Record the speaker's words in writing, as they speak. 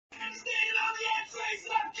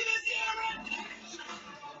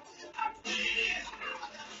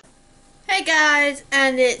Hi guys,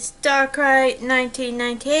 and it's Darkrai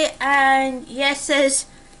 1998, and yes, there's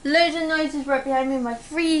loads of noises right behind me. My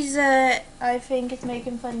freezer, I think, is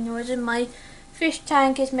making funny noises. My fish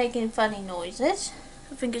tank is making funny noises.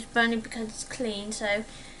 I think it's funny because it's clean, so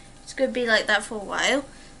it's going to be like that for a while.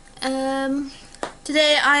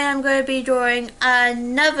 Today I am going to be drawing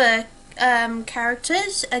another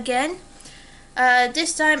characters again.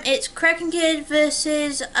 This time it's Kraken Kid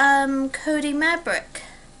versus Cody Maverick.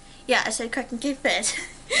 Yeah, I said Kraken Kid first.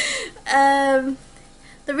 The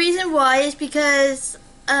reason why is because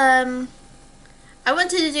I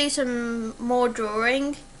wanted to do some more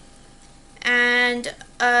drawing, and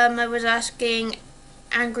I was asking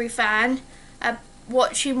Angry Fan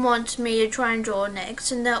what she wants me to try and draw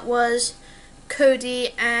next, and that was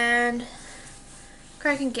Cody and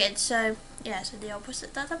Kraken Kid. So yeah, so the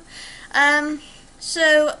opposite that up.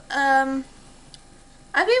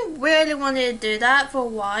 I've been really wanting to do that for a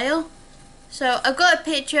while. So I've got a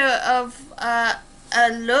picture of a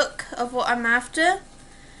look of what I'm after,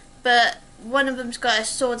 but one of them's got a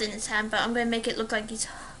sword in his hand, but I'm going to make it look like he's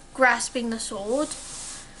grasping the sword.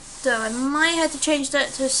 So I might have to change that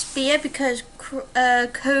to a spear because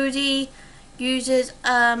Cody uses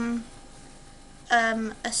a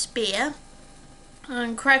spear,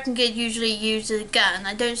 and Kraken Kid usually uses a gun.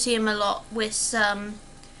 I don't see him a lot with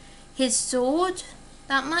his sword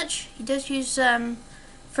that much. He does use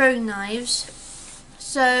throwing knives.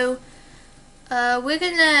 So I'm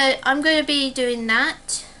gonna be doing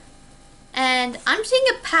that, and I'm seeing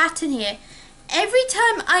a pattern here. Every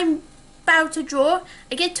time I'm about to draw,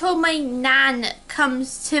 I get told my nan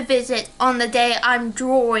comes to visit on the day I'm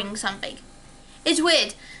drawing something. It's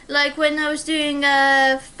weird. Like when I was doing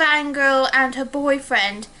Fangirl and her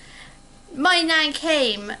boyfriend, my nan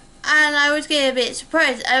came, and I was getting a bit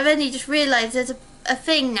surprised. I've only just realised there's a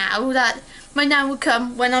thing now that my nan would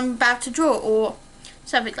come when I'm about to draw or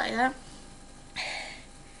something like that.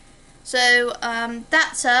 So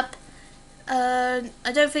that's up. I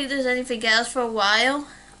don't think there's anything else for a while.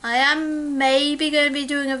 I am maybe going to be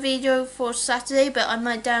doing a video for Saturday, but I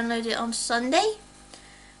might download it on Sunday.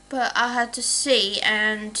 But I'll have to see,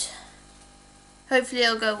 and hopefully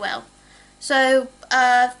it'll go well. So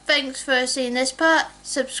thanks for seeing this part.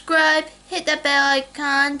 Subscribe, hit that bell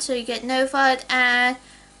icon so you get notified, and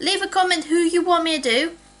leave a comment who you want me to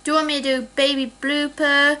do. Do you want me to do Baby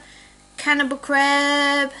Blooper, Cannibal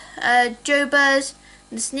Crab, Joe Buzz,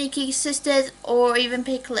 the Sneaky Sisters, or even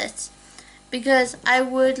Pickles? Because I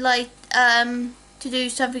would like to do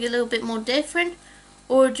something a little bit more different.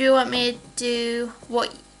 Or do you want me to do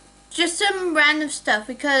just some random stuff?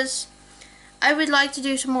 Because I would like to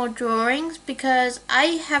do some more drawings, because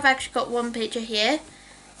I have actually got one picture here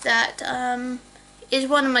that is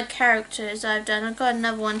one of my characters I've done. I've got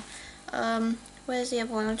another one. Where's the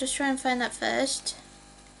other one? I'll just try and find that first.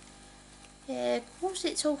 Yeah, of course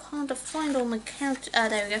it's so hard to find all my characters. Ah,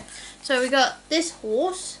 there we go. So we got this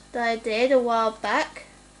horse that I did a while back.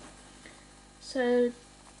 So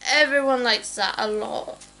everyone likes that a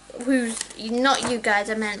lot. Who's not you guys,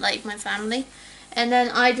 I meant like my family. And then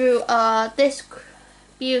I drew this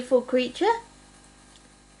beautiful creature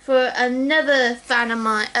for another fan of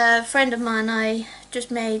mine, friend of mine I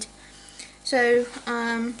just made. So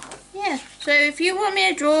yeah. So if you want me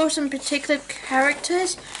to draw some particular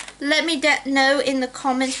characters, let me know in the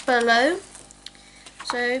comments below.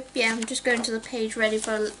 So yeah, I'm just going to the page ready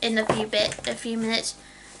for in a few minutes.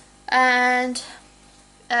 And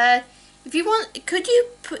if you want, could you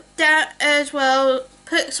put down as well,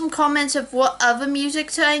 put some comments of what other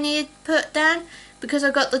music I need to put down, because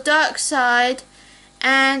I've got The Dark Side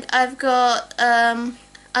and I've got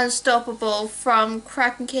Unstoppable from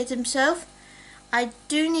Kraken Kid himself. I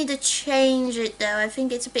do need to change it though. I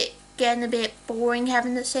think it's getting a bit boring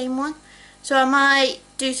having the same one. So I might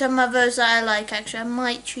do some others that I like. Actually, I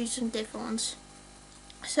might choose some different ones.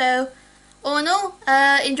 So all in all,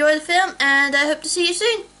 enjoy the film, and I hope to see you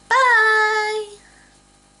soon. Bye!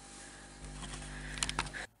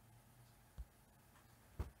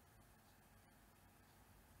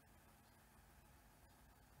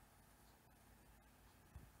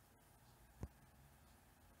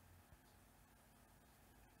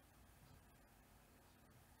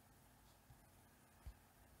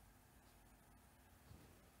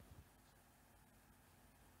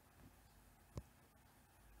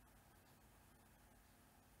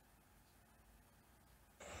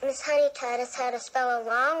 Miss Honey taught us how to spell a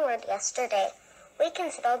long word yesterday. We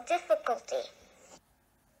can spell difficulty.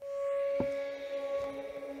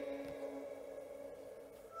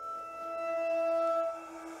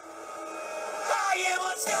 I am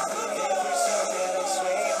unstoppable.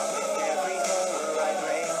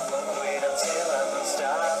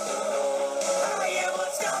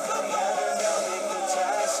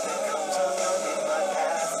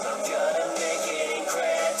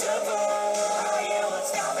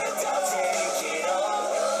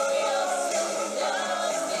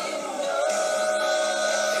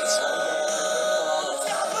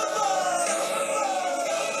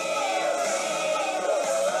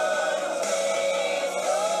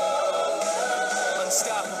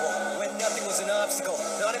 obstacle.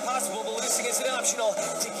 Not impossible, but losing isn't optional.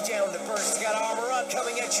 Take you down to burst, got armor up,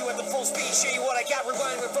 coming at you at the full speed. Show you what I got,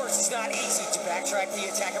 rewind, reverse. It's not easy to backtrack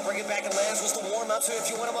the attack and bring it back in lands was the warm up. So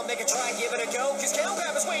if you want 'em, I'll make a try, give it a go. Cause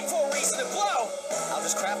Calgrab is waiting for a reason to blow. I'll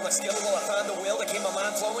just craft my skill while I find the will to keep my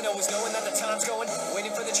mind flowing. Always knowing that the time's going,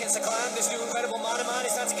 waiting for the chance to climb. This new incredible mind of mine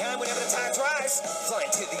is not to kind whenever the times rise.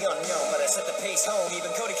 Flying to the unknown, but I set the pace home.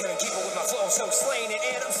 Even Cody couldn't keep up with my flow, so slaying it,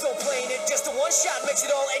 and I'm still playing it. Just a one shot makes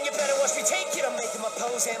it all, and you better watch me take it. I'm making my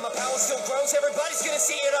pose, and my power still grows. Everybody's gonna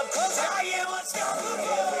see it up close. I am unstoppable.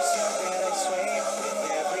 Every step that I swing,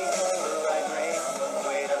 every move I bring,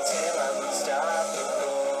 wait until I'm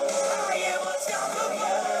unstoppable. I am unstoppable. No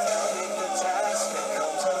matter how big the task that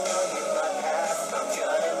comes along in my path, I'm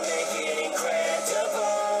gonna make it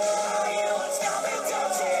incredible. I am unstoppable.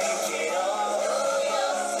 I'll take it all.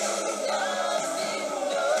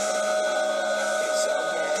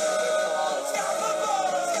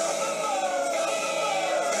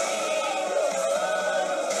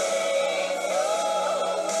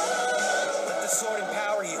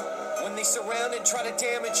 Surround and try to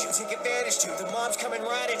damage you, take advantage to the mob's coming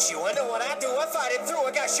right at you. I know what I do, I fight it through.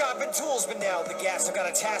 I got sharpened tools, but now the gas, I got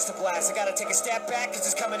a task to blast. I gotta take a step back, cause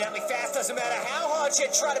it's coming at me fast. Doesn't matter how hard you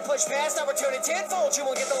try to push past, I'll return it tenfold, you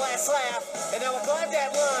won't get the last laugh. And now I climb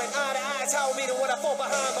that line, eye to eye, how me to when I fall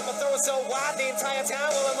behind. But my throw is so wide the entire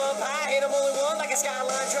time while I'm up high. And I'm only one like a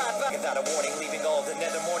skyline drive by. Without a warning, leaving all the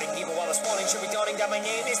nether morning, even while I'm spawning, should be dawning that my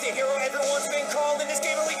name is the hero everyone's been calling. This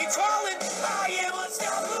game will leave you crawling. I am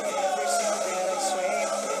unstoppable. Every step that I swing,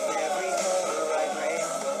 every move I bring,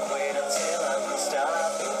 wait until I'm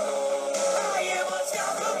unstoppable. I am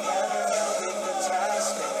unstoppable. No matter how big the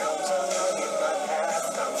task that comes along in my path,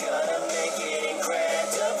 I'm gonna make it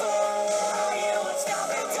incredible. I am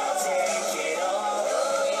unstoppable. I'll take it all.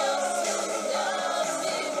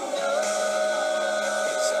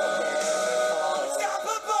 It's all never fall.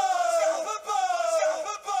 Unstoppable.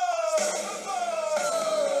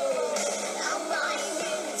 I'm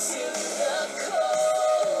binding to the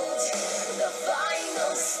cold. The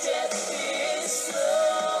final step is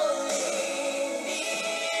slowly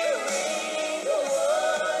nearing the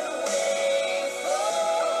one-way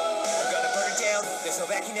fall. I'm gonna burn it down, there's no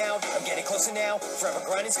backing out. I'm getting closer now, forever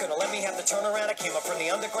grinding's gonna let me have the turnaround. I came up from the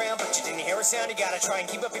underground, but you didn't hear a sound. You gotta try and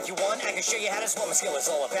keep up if you want. I can show you how this what my skill is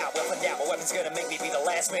all about. Weapon down, my weapon's gonna make me be the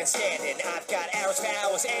last man standing. I've got arrows for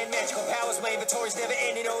hours and magical powers. My inventory's never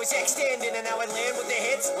ending, always extending. And now I land with the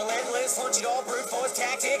hits, relentless, launch it all, brute force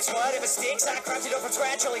tactics. Whatever sticks, I craft it up from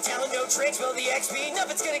scratch. Only talent, no tricks, well the XP,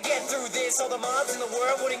 nothing's gonna get through this. All the mobs in the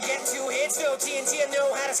world wouldn't get 2 hits. No TNT, I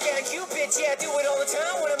know how to scan a Cupid. Yeah, I do it all the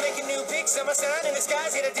time when I'm making new picks. I'm a sign in the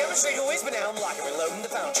skies, here to demonstrate who is. But now I'm locking, reloading, the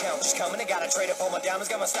found challenge is coming. I gotta trade up all my diamonds,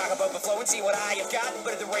 got my stock up overflowing. See what I have got,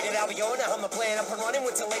 but at the rate that I'll be going, I hum the plan up and running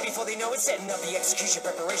with delay before they know it. Setting up the execution,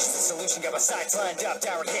 preparations, the solution. Got my sights lined up,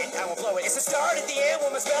 direct hit, I will blow it. It's the start at the end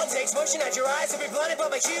when my spell takes motion. At your eyes will be blinded by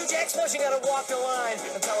my huge explosion. Gotta walk the line,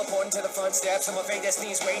 I'm teleporting to the front steps. I'm a fate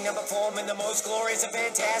destiny's waiting, I'm performing the most glorious of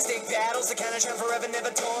fantastic battles. The kind of shine forever,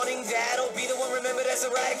 never dawning. That'll be the one remembered as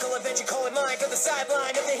a radical adventure. Call it mine, to the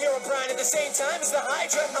sideline of the hero grind. At the same time as the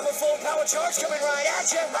Hydra, I'm a full power charge coming right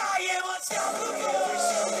at you. I am unstoppable. Every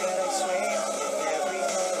step that I swing, every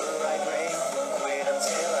move I bring, wait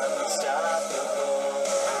until I'm unstoppable.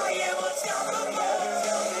 I am unstoppable. No matter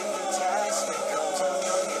how big the task that comes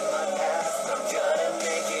along in my path, I'm gonna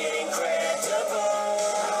make it incredible.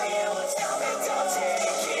 I am unstoppable. I'll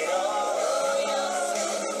take it all.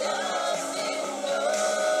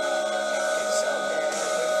 It's all never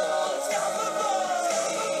fall. Unstoppable.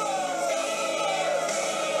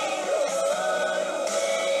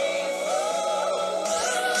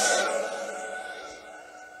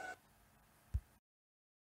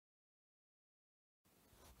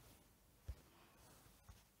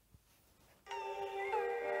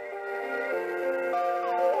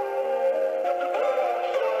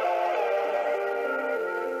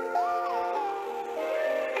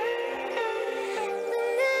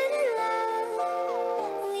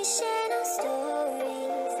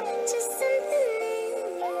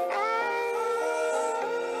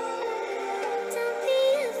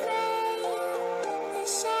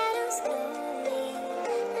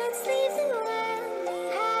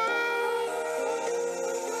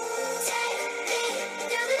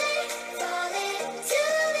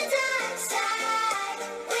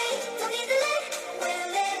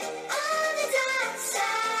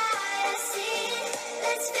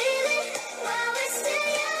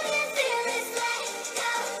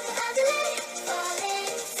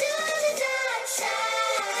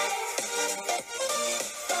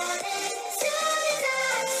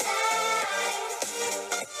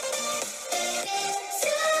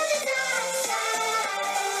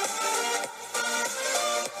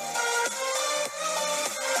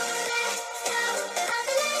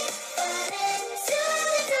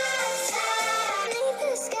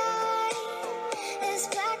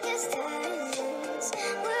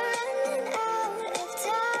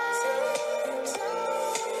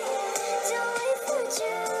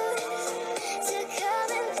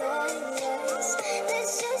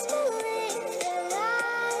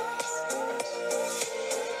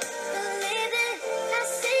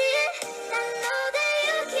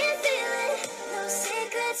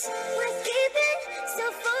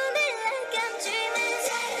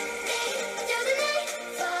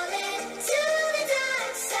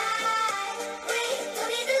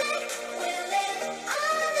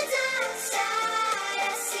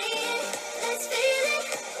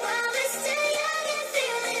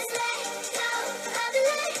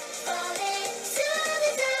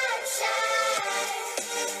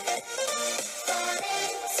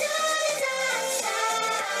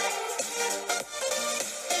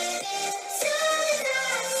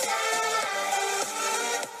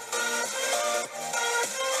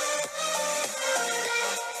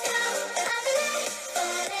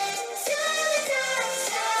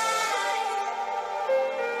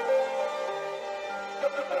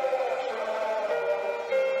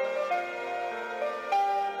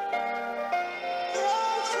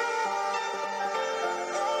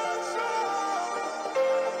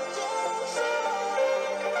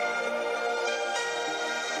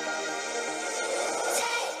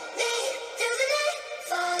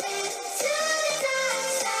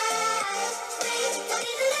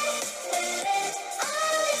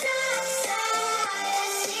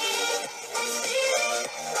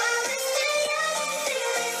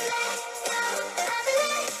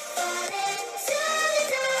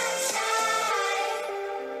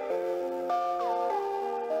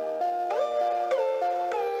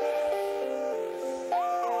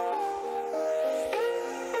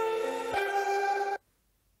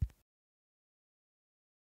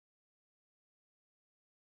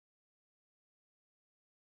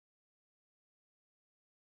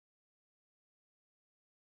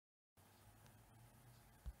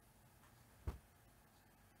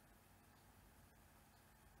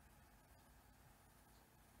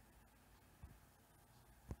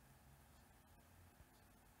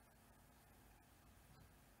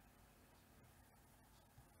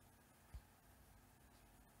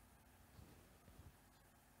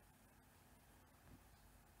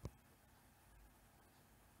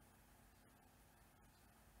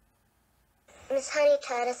 Miss Honey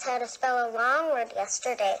taught us how to spell a long word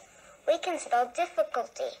yesterday. We can spell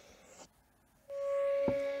difficulty.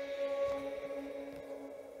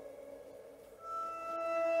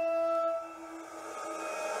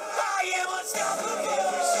 I am unstoppable.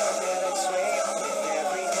 Every song that I swing,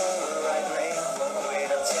 every hole where I bring, won't wait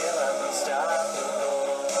until I'm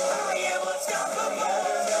unstoppable. I am unstoppable. No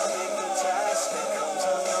matter how big the task that comes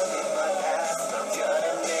along in my path, I'm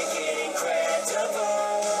gonna make it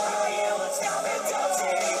incredible. I am unstoppable. I'll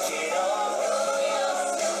take it all.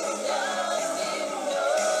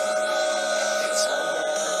 It's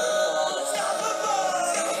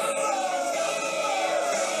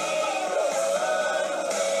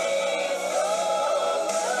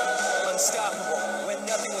unstoppable. When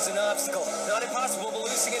nothing was an obstacle, not impossible, but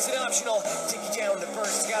losing isn't optional. Take you down to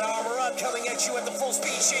burst, got armor up, coming at you at the full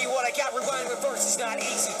speed. Show you what I got, rewind, reverse. It's not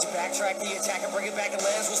easy to backtrack the attack and bring it back in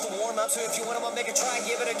lands was the warm up. So if you want 'em, I'll make a try,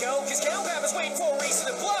 give it a go. Cause Calcab is waiting for a reason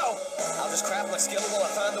to blow. I'll just craft my skill while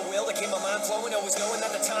I find the will to keep my mind flowing, always knowing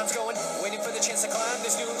that the time's going, waiting for the chance to climb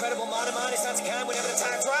this new incredible mind of mine. It's not to kind whenever the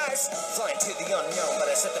time dries. Flying to the unknown, but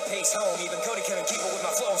I set the pace home. Even Cody couldn't keep it with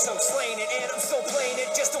my flow, so slaying it, and I'm still playing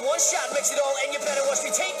it. Just a one shot makes it all, and you better watch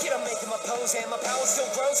me take it. I'm making my pose, and my power still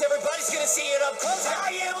grows. Everybody's gonna see it up close.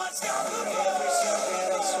 I am unstoppable. Every step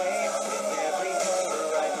that I swing, every hole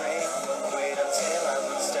where I bring, won't wait until I'm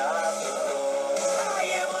unstoppable. I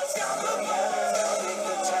am unstoppable. No matter how big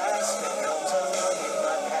the task that comes along in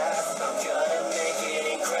my path, I'm gonna make it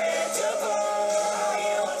incredible. I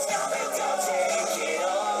am unstoppable. I'll take it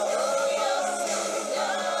all.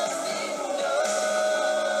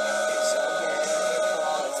 It's unstoppable.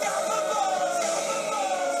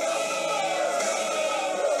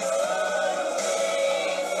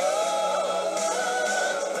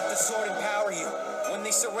 Let the sword empower you. When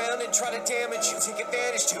they surround and try to damage you, take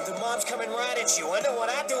advantage to. The mob's coming right at you. I know what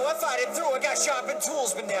I do, I fight it through. I got sharpened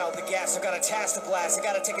tools, but now the gas, I got a task to blast. I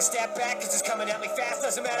gotta take a step back, cause it's coming at me fast.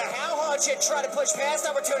 Doesn't matter how hard you try to push past,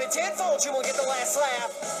 I'll return it tenfold, you won't get the last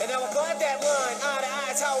slap. And now I climb that line, eye to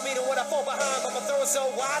eye, it's how I mean it when I fall behind. I'ma throw it so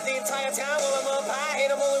wide the entire time while I'm up high.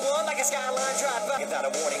 And I'm only one like a skyline drive by. Without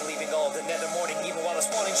a warning, leaving all the nether morning. Even while the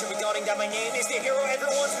spawning should be dawning that my name is the hero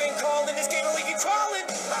everyone's been calling. This game will leave you crawling.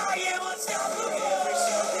 I am unstoppable. Every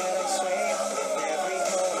step that I swing, every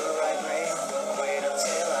hole where I bring, won't wait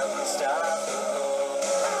until I'm unstoppable.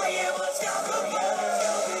 I am unstoppable. No matter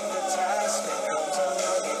how big the task that comes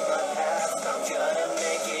along in my path, I'm gonna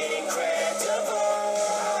make it incredible.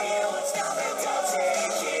 I am unstoppable. I'll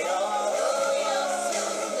take it all.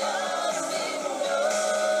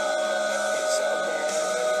 It's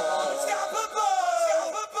unstoppable.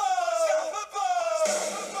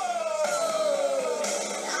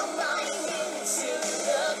 I'm buying into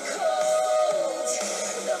the cold.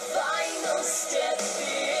 The final step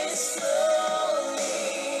is slowly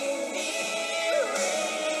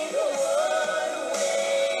nearing one-way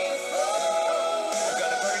home. I'm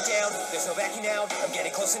gonna burn it down, there's no backing out. I'm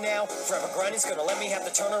getting closer now, forever grinding's gonna let me have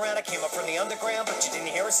the turnaround. I came up from the underground, but you didn't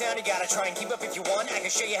hear a sound. You gotta try and keep up if you want. I can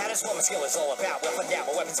show you how this what my skill is all about. Weapon down,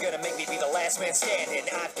 my weapon's gonna make me be the last man standing.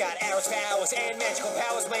 I've got arrows, powers, and magical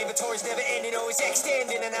powers. My inventory's never ending, always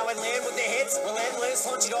extending. And now I land with the hits, relentless,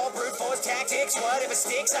 launch it all, brute force tactics. Whatever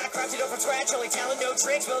sticks, I craft it up from scratch. Only talent, no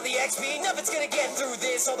tricks, well the XP, nothing's gonna get through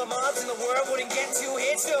this. All the mobs in the world wouldn't get 2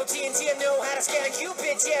 hits. No TNT, I know how to scan a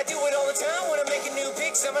Cupid. Yeah, I do it all the time when I'm making new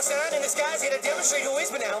picks. I'm a sign in the skies, here to demonstrate who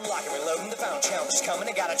is. But now I'm locking, reloading, the found challenge is coming.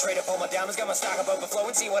 I gotta trade up all my diamonds, got my stock up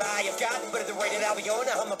overflowing. See what I have got, but at the rate that I'll be going,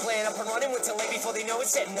 now I'm a plan up and running with till late before they know it.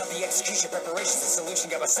 Setting up the execution, preparations, the solution.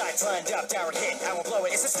 Got my sights lined up, direct hit, I will blow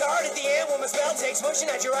it. It's the start at the end when my spell takes motion.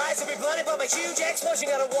 At your eyes will be blinded by my huge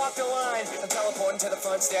explosion. Gotta walk the line, I'm teleporting to the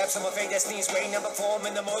front steps. I'm a fake destiny's waiting, I'm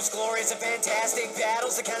performing the most glorious and fantastic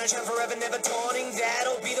battles. The kind of shine forever, never dawning.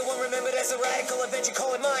 That'll be the one remembered as a radical adventure.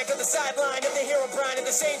 Calling mine to the sideline of the hero grind. At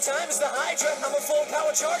the same time as the Hydra, I'm a full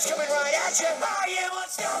power charge coming right at you. I am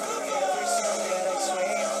unstoppable. Every step that I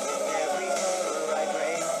swing, every hole where I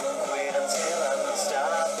bring, won't wait until I'm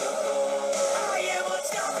unstoppable. I am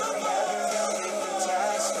unstoppable. No matter how big the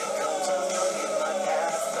task that comes along in my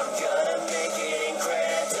path, I'm gonna make it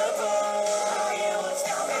incredible. I am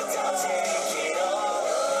unstoppable. I'll take it all.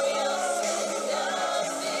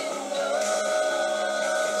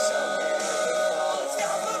 It's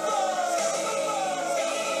unstoppable.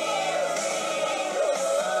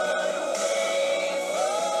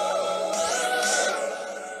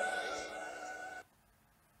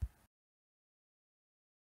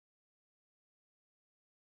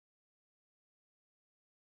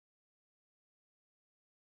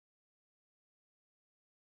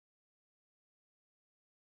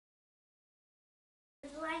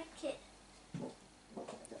 Blanket.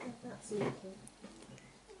 sleeping.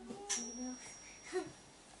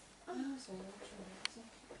 Oh, sorry, afterwards.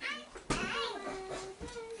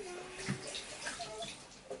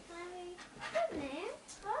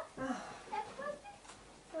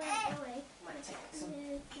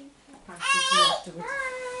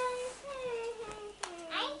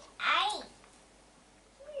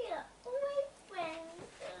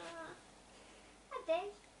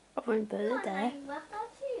 I won't put it there.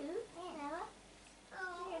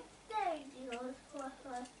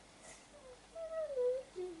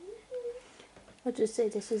 I'll just say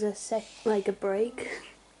this is like a break.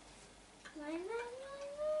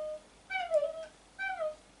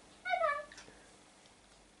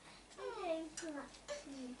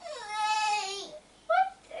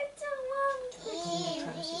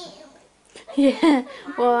 Yeah,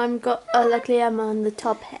 well luckily I'm on the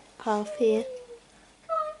top half here.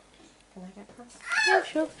 Can I get across? Yeah,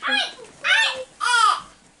 sure.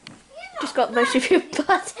 Just got most of your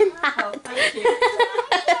butt in that. Oh, thank you.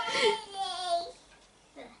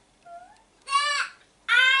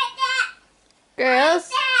 Girls,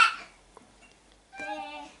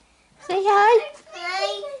 say hi.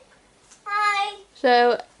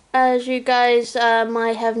 So, as you guys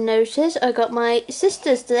might have noticed, I got my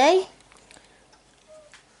sisters today.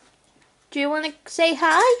 Do you want to say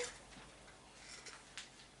hi?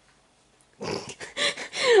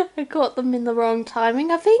 I caught them in the wrong timing,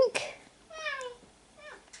 I think.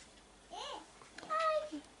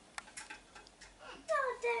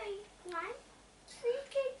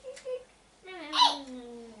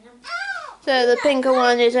 So the pinker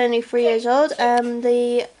one is only 3 years old and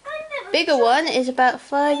the bigger one is about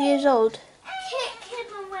 5 years old.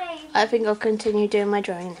 I think I'll continue doing my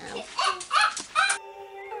drawing now.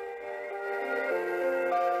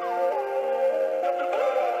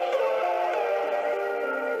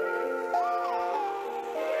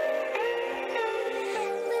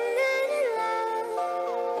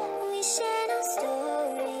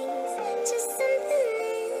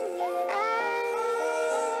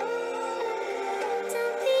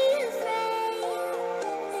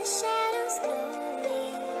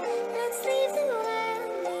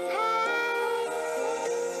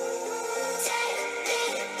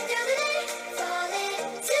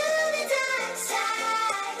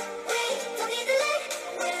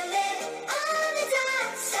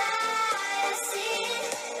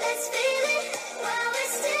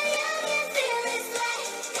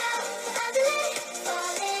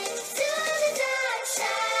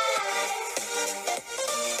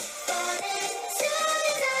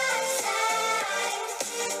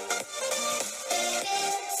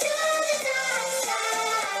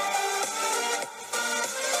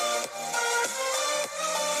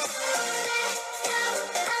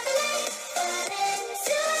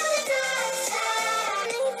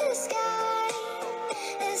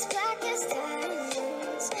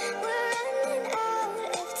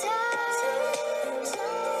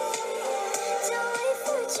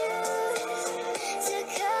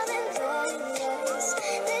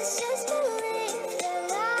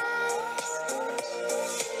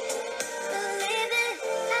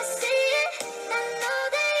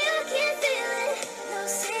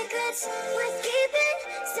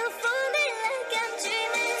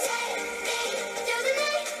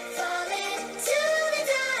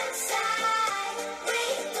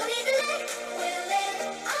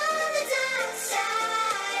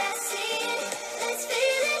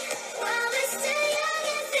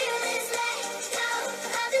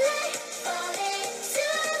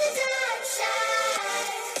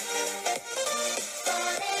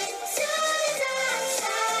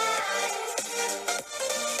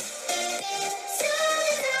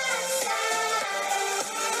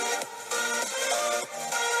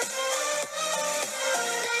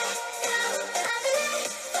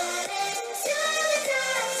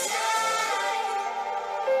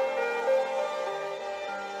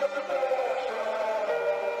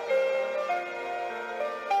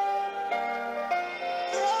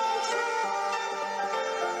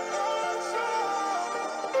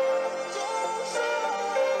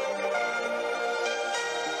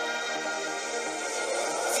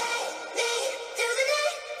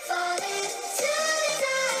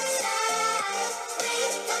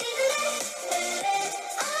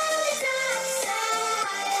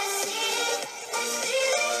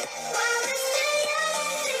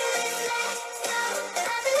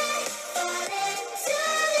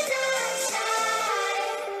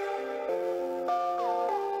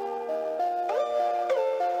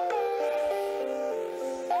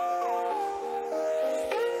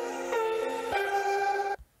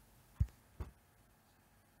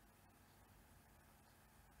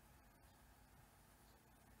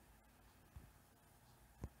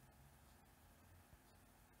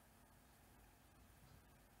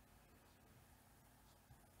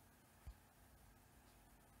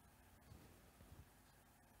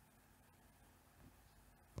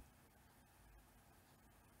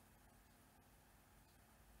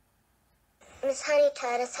 Miss Honey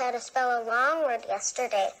taught us how to spell a long word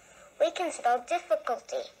yesterday. We can spell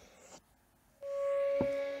difficulty.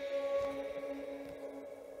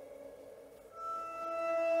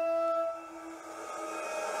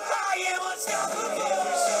 I am unstoppable.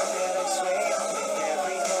 Every step that I swing,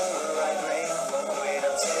 every motor I bring, won't wait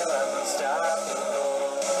until I'm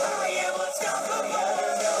unstoppable. I am unstoppable. No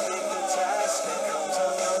matter how big the task that comes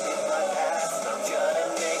along in my path, I'm gonna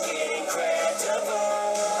make it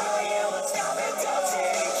incredible. I am unstoppable. I'll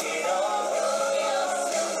take it all.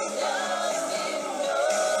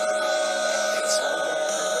 It's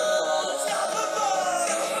unstoppable.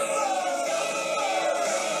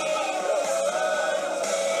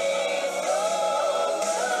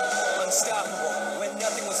 Unstoppable, when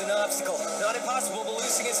nothing was an obstacle. Not impossible, but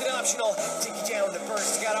losing isn't optional. Take you down to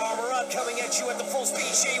burst, got armor up, coming at you at the full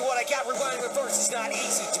speed. Show you what I got, rewind, reverse. It's not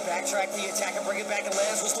easy to backtrack the attack and bring it back in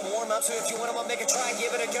lands. Was the warm up, so if you want 'em, I'll make a try,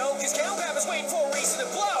 give it a go. Cause Calcab is waiting for a reason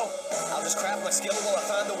to blow. I'll just craft my skill while I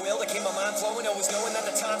find the will to keep my mind flowing. Always knowing that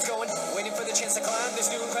the time's going, waiting for the chance to climb. This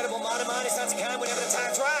new incredible mind of mine is not to kind whenever the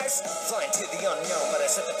time's rise. Flying to the unknown, but I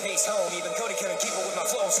set the pace home. Even Cody couldn't keep it with my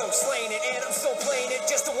flow, so slaying it, and I'm still playing it.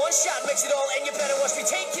 Just a one shot makes it all, and you better watch me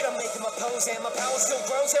take it. I'm making my pose, and my power still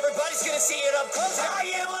grows. Everybody's gonna see it up close. I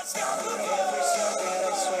am unstoppable. Every step that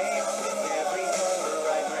I swing, every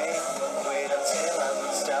motor I bring, won't wait until I'm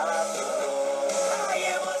unstoppable. I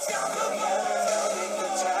am unstoppable. No matter how big the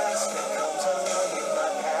task that comes along in my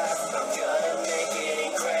path, I'm gonna make it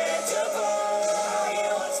incredible. I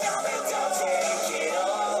am unstoppable. I'll take it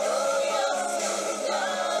all.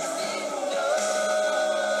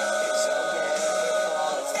 It's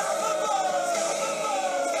unstoppable.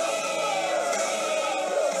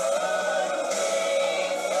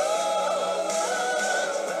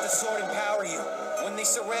 Let the sword empower you. When they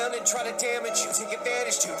surround and try to damage you, take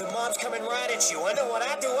advantage to. The mob's coming right at you. I know what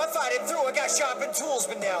I do, I fight it through. I got sharpened tools,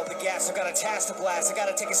 but now the gas, I got a task to blast. I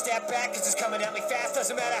gotta take a step back, cause it's coming at me fast.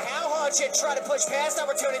 Doesn't matter how hard you try to push past, I'll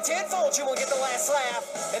return it tenfold, you won't get the last laugh.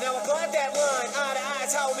 And now I glide that line, eye to eye,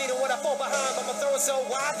 it's how I mean it when I fall behind. But I'm throwing so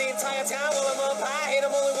wide the entire time while I'm up high. Hit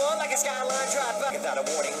 'em only one like a skyline drive by. Without a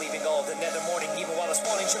warning, leaving all the nether morning. Even while the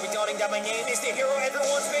spawning should be dawning down my name is the hero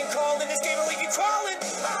everyone's been called. In this game, I'll leave you crawling.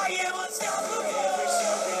 I am unstoppable. Every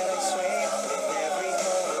step that I swing, every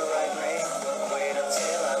motor I bring, won't wait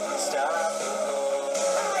until I'm unstoppable.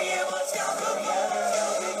 I am unstoppable. No matter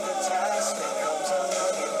how big the task that comes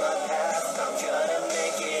along in my path, I'm gonna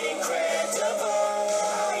make it incredible. I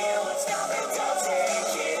am unstoppable. I'll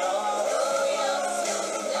take it all.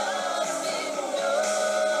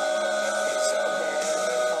 It's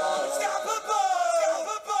unstoppable.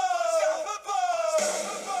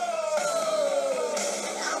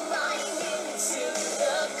 I'm lying into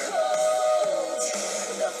the cold.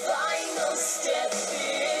 The final step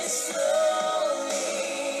is slowly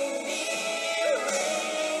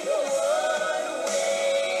nearing one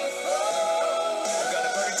way home. I'm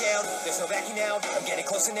gonna burn it down, there's no backing out. I'm getting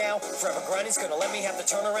closer now, forever grinding's gonna let me have the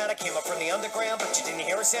turnaround. I came up from the underground, but you didn't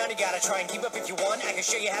hear a sound. You gotta try and keep up if you want. I can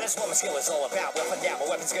show you how this what my skill is all about. Weapon down, my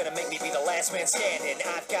weapon's gonna make me be the last man standing.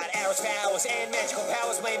 I've got arrows for hours and magical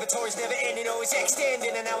powers. My inventory's never ending, always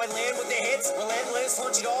extending. And now I land with the hits, relentless,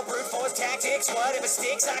 launch it all, brute force tactics. Whatever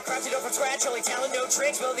sticks, I crafted it from scratch. Only talent, no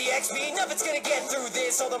tricks, well the XP, nothing's gonna get through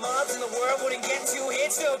this. All the mobs in the world wouldn't get 2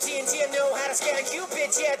 hits. No TNT, I know how to scan a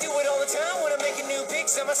Cupid. Yeah, I do it all the time when I'm making new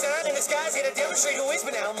picks. I'm a sign in the skies, here to demonstrate who is.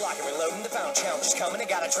 But now I'm locking, reloading, the found challenge is coming. I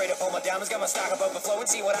gotta trade up all my diamonds, got my stock up overflowing.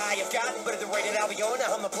 See what I have got, but at the rate that I'll be going,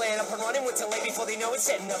 now I'm the plan up and running. With till late before they know it,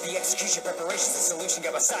 setting up the execution, preparations, the solution.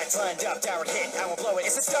 Got my sights lined up, direct hit, I will blow it.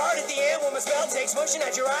 It's the start at the end when my spell takes motion.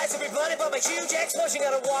 At your eyes will be blinded by my huge explosion.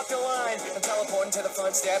 Gotta walk the line, I'm teleporting to the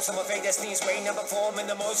front steps. I'm a fake destiny's waiting up before me in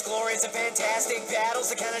the most glorious and fantastic battles.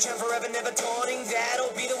 The kind of shine forever, never dawning. That'll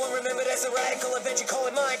be the one remembered as the radical adventure. Call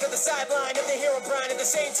it mine, to the sideline of the hero grind. At the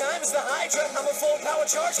same time as the Hydra, I'm a full power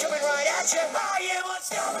charge coming right at you. I am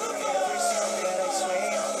unstoppable. Every step that I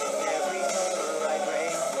swing, every motor I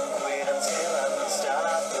bring, won't wait until I'm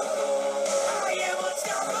unstoppable. I am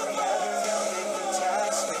unstoppable. No matter how big the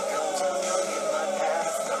task that comes along in my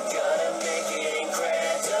path, I'm gonna make it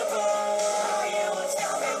incredible. I am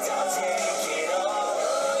unstoppable. I'll take it all.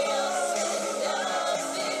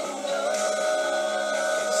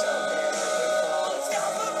 It's unstoppable.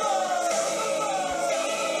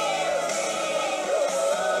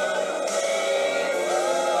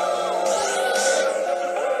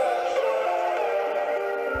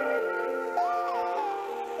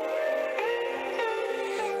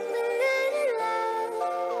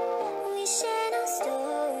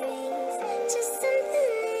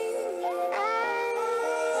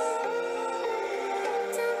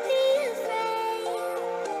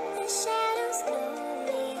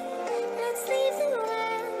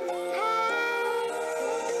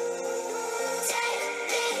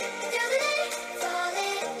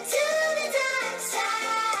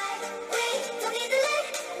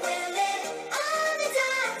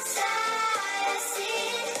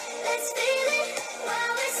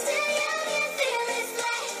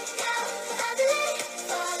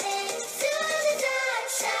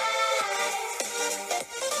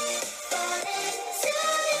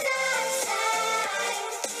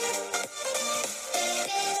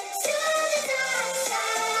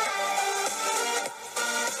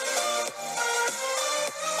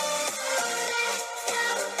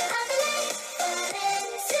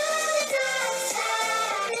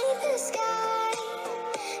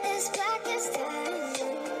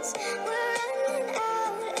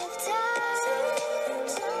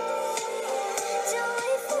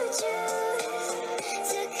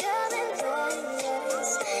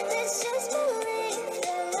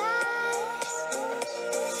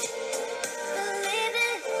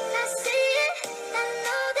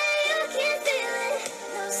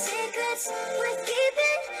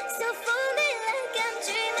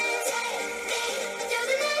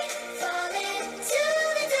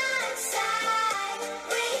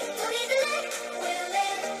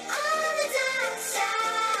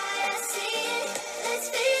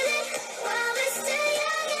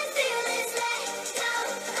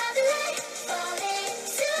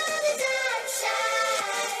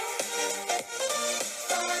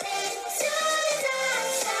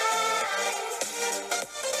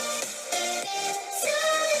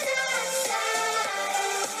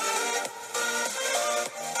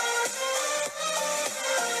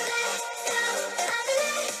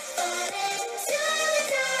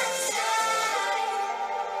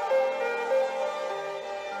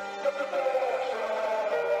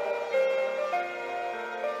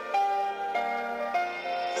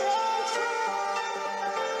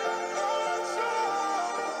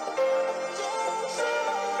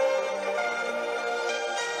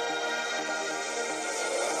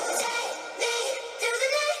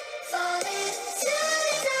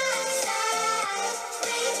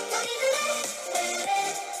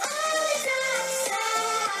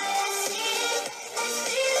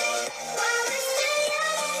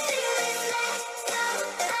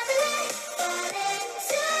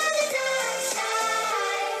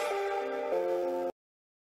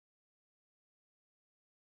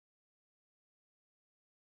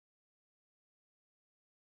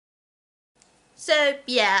 So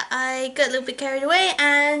yeah, I got a little bit carried away,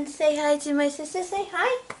 and say hi to my sister. Say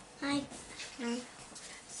hi. Hi.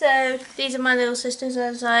 So these are my little sisters,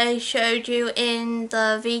 as I showed you in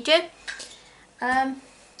the video.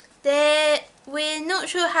 We're not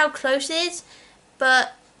sure how close it is,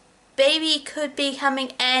 but baby could be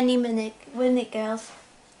coming any minute, wouldn't it, girls?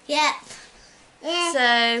 Yeah.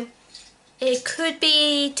 So it could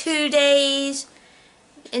be 2 days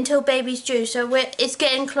until baby's due, so it's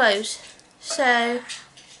getting close. So,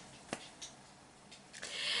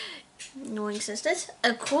 annoying sisters,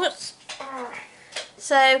 of course.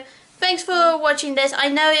 So, thanks for watching this. I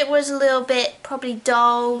know it was a little bit probably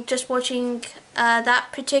dull just watching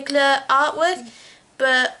that particular artwork,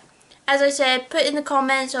 but as I said, put in the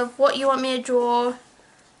comments of what you want me to draw,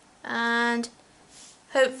 and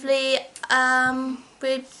hopefully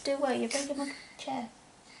we'll do what. You're breaking my chair.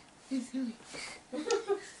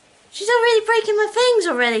 She's already breaking my things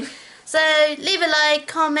already. So leave a like,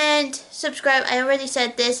 comment, subscribe, I already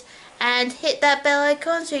said this, and hit that bell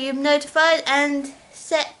icon so you're notified, and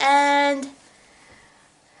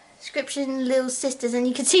description little sisters, and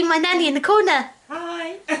you can see my nanny in the corner.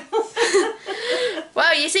 Hi.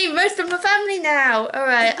 Wow, you see most of my family now.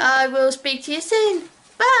 Alright, I will speak to you soon.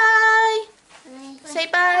 Bye. Say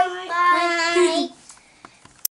bye. Bye.